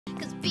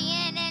'cause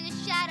being in a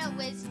shadow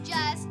is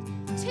just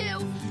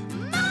too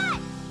much.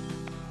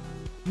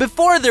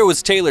 Before there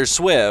was Taylor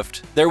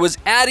Swift, there was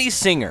Addie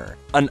Singer,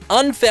 an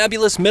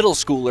unfabulous middle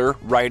schooler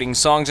writing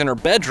songs in her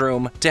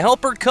bedroom to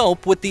help her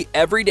cope with the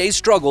everyday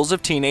struggles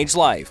of teenage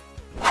life.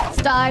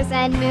 Stars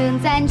and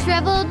moons and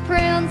shriveled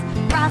prunes,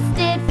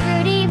 frosted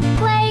fruity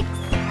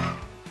flakes.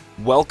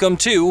 Welcome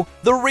to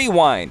The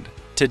Rewind.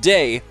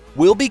 Today,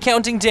 we'll be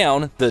counting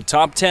down the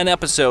top 10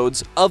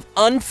 episodes of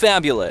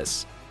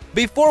Unfabulous.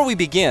 Before we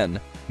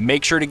begin,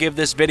 make sure to give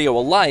this video a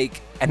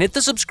like and hit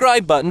the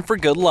subscribe button for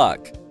good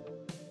luck.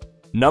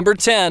 Number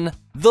 10,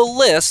 The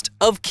List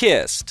of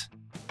Kissed.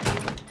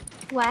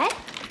 What?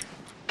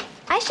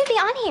 I should be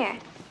on here.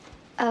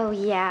 Oh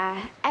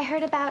yeah, I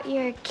heard about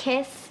your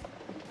kiss.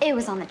 It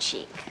was on the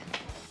cheek.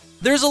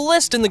 There's a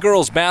list in the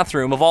girls'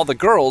 bathroom of all the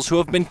girls who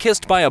have been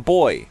kissed by a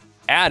boy.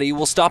 Addie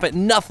will stop at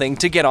nothing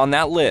to get on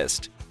that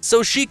list,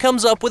 so she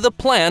comes up with a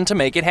plan to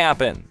make it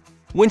happen.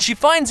 When she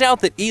finds out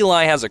that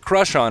Eli has a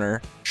crush on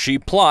her, she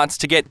plots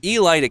to get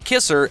Eli to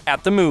kiss her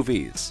at the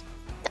movies.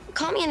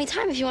 Call me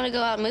anytime if you want to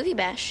go out and movie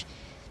bash.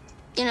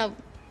 You know,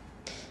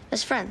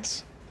 as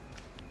friends.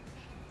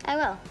 I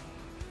will.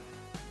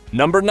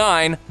 Number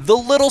 9, The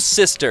Little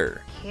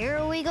Sister.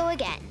 Here we go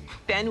again.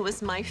 Ben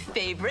was my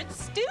favorite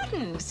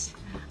student.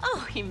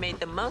 Oh, he made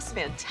the most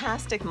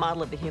fantastic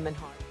model of the human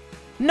heart.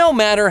 No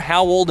matter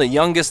how old a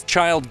youngest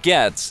child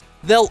gets,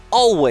 they'll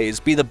always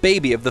be the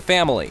baby of the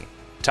family.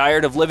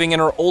 Tired of living in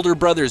her older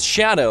brother's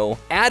shadow,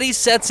 Addie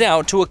sets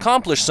out to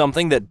accomplish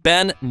something that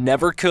Ben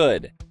never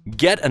could: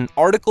 get an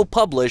article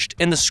published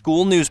in the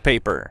school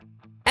newspaper.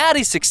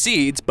 Addie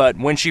succeeds, but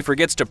when she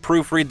forgets to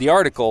proofread the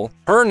article,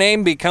 her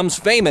name becomes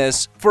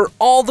famous for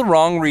all the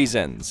wrong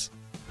reasons.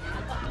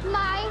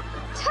 My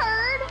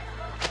turd.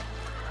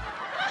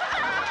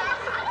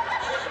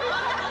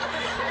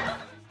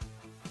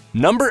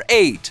 Number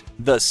 8,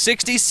 The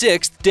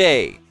 66th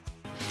Day.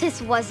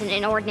 This wasn't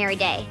an ordinary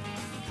day.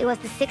 It was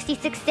the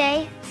 66th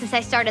day since I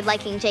started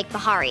liking Jake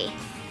Bahari.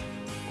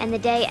 And the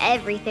day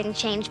everything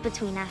changed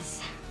between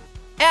us.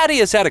 Addie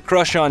has had a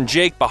crush on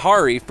Jake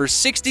Bahari for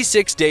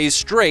 66 days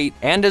straight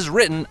and has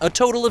written a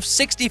total of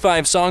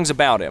 65 songs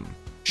about him.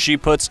 She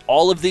puts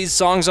all of these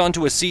songs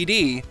onto a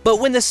CD, but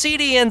when the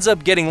CD ends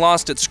up getting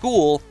lost at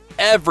school,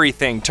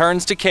 everything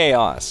turns to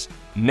chaos.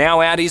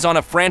 Now Addie's on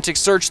a frantic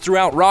search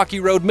throughout Rocky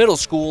Road Middle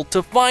School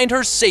to find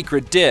her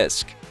sacred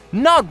disc.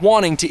 Not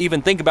wanting to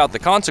even think about the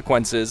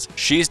consequences,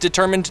 she's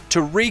determined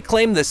to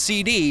reclaim the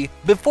CD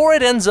before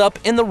it ends up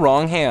in the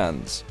wrong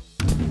hands.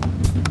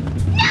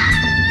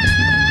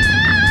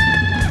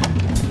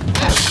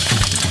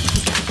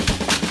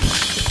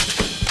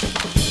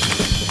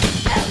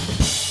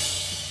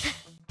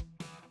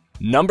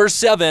 Number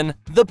 7,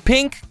 The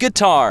Pink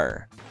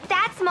Guitar.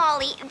 That's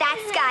Molly,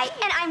 that's Sky,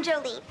 and I'm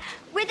Jolene.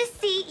 We're the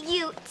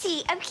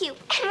C-U-T of cute,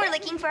 and we're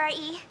looking for our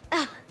E.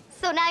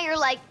 So now you're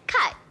like,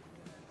 cut.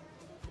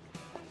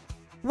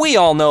 We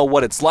all know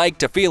what it's like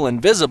to feel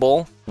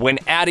invisible. When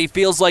Addie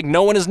feels like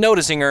no one is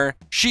noticing her,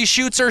 she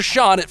shoots her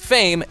shot at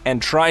fame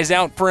and tries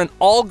out for an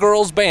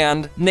all-girls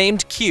band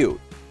named Cute.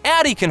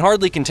 Addie can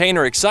hardly contain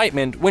her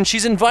excitement when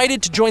she's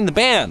invited to join the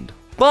band.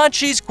 But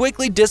she's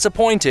quickly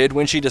disappointed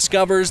when she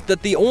discovers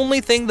that the only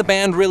thing the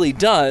band really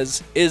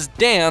does is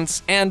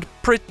dance and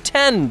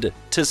pretend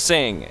to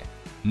sing.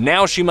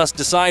 Now she must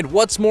decide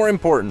what's more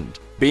important,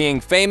 being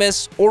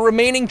famous or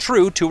remaining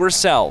true to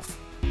herself.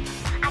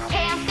 I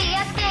can't be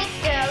a fake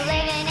girl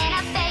living in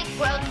a fake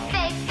world.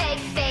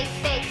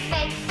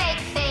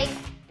 Fake.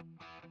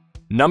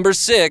 Number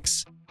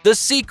 6, The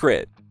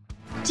Secret.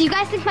 Do you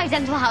guys think my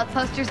dental health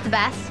poster's the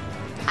best?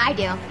 I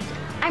do.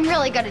 I'm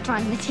really good at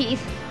drawing the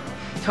teeth.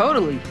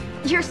 Totally.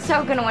 You're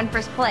so gonna win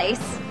first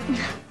place.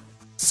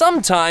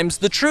 Sometimes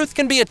the truth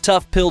can be a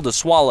tough pill to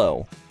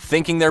swallow.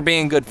 Thinking they're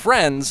being good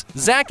friends,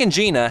 Zach and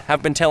Gina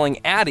have been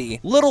telling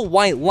Addie little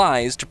white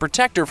lies to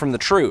protect her from the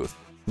truth.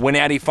 When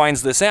Addie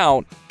finds this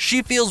out,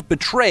 she feels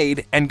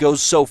betrayed and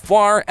goes so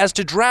far as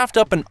to draft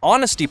up an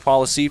honesty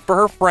policy for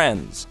her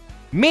friends.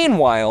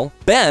 Meanwhile,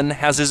 Ben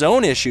has his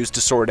own issues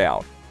to sort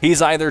out.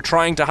 He's either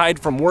trying to hide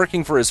from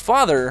working for his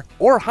father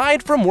or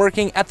hide from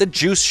working at the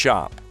juice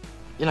shop.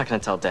 You're not gonna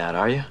tell Dad,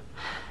 are you?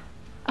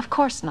 Of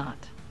course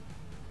not.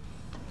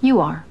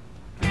 You are.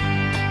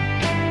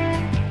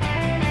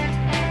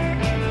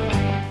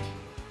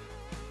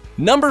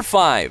 Number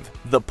 5,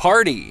 The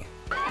Party.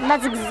 And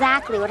that's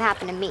exactly what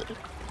happened to me.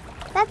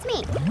 That's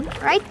me,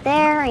 right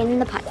there in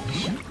the punch.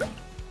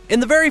 In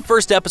the very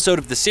first episode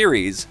of the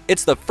series,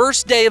 it's the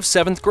first day of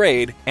 7th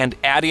grade, and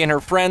Addie and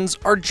her friends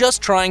are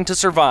just trying to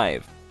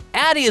survive.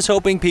 Addie is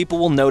hoping people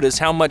will notice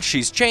how much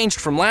she's changed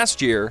from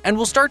last year and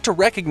will start to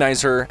recognize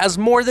her as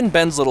more than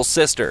Ben's little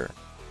sister.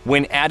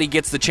 When Addie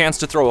gets the chance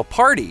to throw a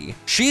party,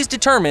 she's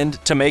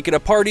determined to make it a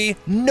party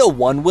no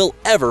one will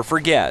ever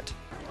forget.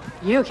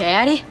 You okay,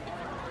 Addie?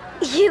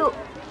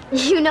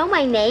 You know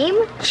my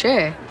name?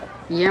 Sure.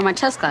 You're in my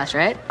chess class,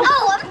 right?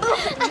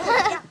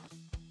 Oh!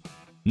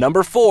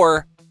 Number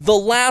 4, The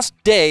Last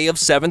Day of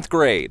 7th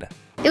Grade.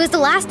 It was the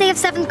last day of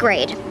 7th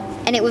grade,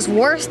 and it was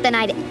worse than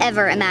I'd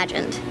ever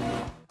imagined.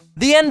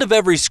 The end of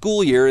every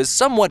school year is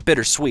somewhat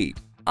bittersweet.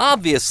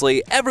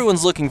 Obviously,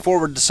 everyone's looking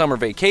forward to summer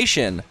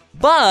vacation,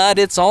 but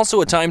it's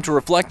also a time to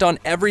reflect on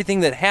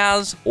everything that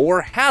has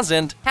or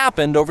hasn't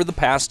happened over the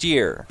past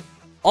year.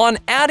 On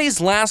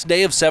Addie's last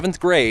day of 7th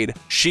grade,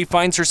 she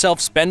finds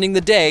herself spending the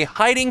day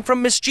hiding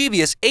from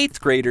mischievous 8th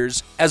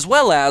graders as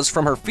well as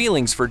from her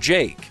feelings for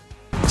Jake.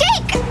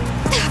 Jake!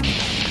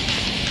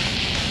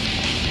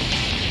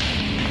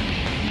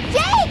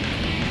 Jake!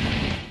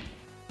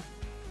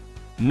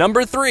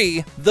 Number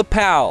 3. The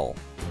Pal.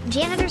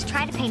 Janitors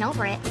try to paint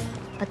over it,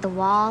 but the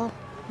wall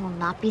will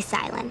not be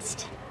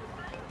silenced.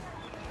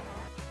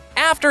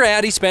 After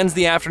Addie spends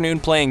the afternoon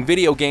playing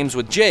video games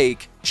with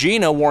Jake,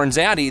 Gina warns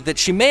Addie that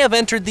she may have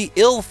entered the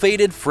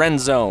ill-fated friend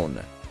zone.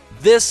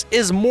 This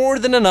is more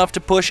than enough to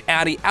push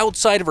Addie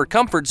outside of her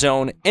comfort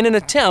zone in an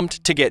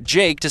attempt to get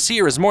Jake to see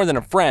her as more than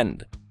a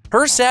friend.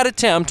 Her sad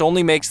attempt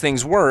only makes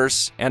things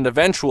worse, and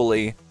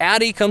eventually,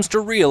 Addie comes to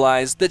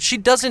realize that she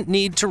doesn't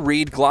need to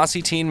read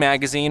glossy teen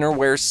magazine or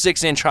wear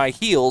 6-inch high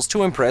heels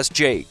to impress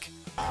Jake.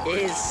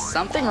 Is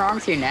something wrong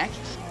with your neck?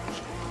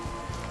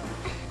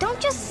 Don't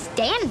just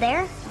stand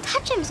there.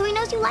 Touch him so he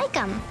knows you like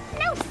him.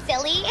 No,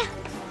 silly.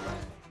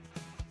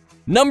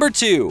 Number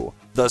 2.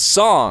 The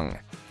Song.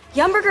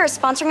 Yumburger is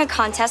sponsoring a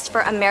contest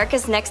for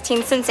America's Next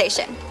Teen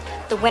Sensation.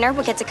 The winner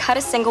will get to cut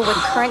a single with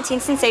current teen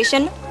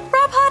sensation,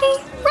 Rob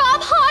Hottie.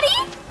 Rob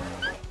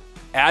Hottie?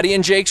 Addie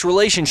and Jake's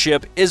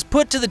relationship is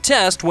put to the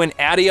test when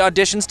Addie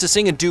auditions to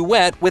sing a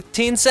duet with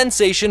teen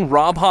sensation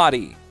Rob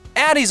Hottie.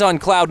 Addie's on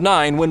cloud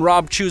 9 when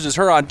Rob chooses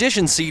her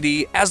audition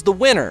CD as the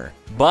winner,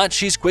 but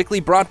she's quickly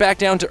brought back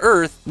down to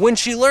earth when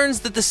she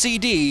learns that the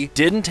CD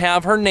didn't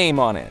have her name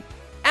on it.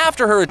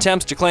 After her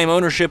attempts to claim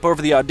ownership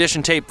over the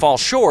audition tape fall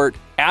short,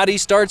 Addie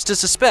starts to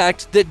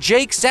suspect that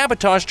Jake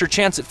sabotaged her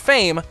chance at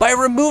fame by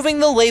removing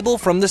the label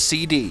from the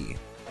CD.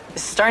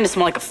 This is starting to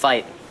smell like a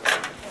fight.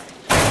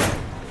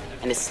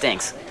 And it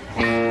stinks.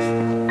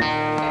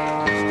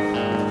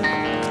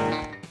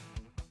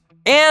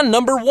 And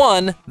number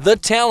 1, The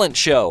Talent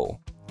Show.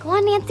 Go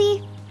on,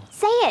 Nancy.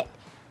 Say it.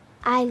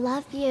 I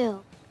love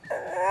you.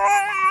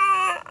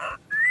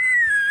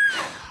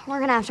 We're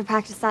gonna have to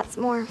practice that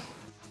some more.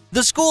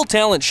 The school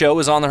talent show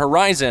is on the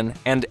horizon,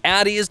 and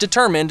Addie is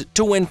determined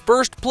to win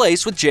first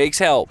place with Jake's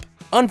help.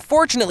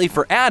 Unfortunately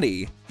for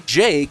Addie,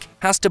 Jake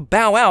has to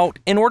bow out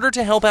in order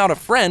to help out a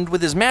friend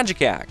with his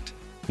magic act.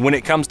 When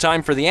it comes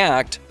time for the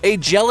act, a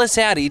jealous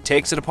Addie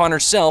takes it upon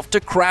herself to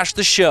crash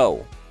the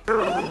show.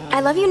 I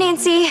love you,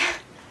 Nancy.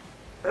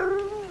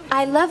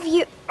 I love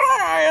you.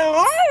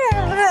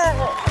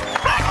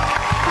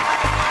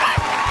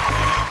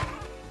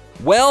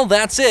 Well,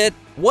 that's it.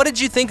 What did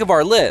you think of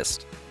our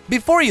list?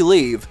 Before you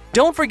leave,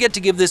 don't forget to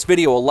give this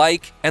video a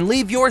like and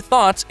leave your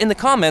thoughts in the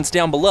comments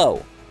down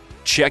below.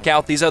 Check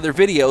out these other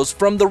videos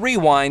from The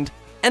Rewind,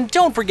 and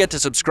don't forget to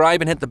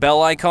subscribe and hit the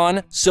bell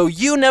icon so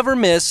you never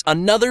miss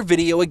another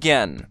video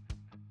again.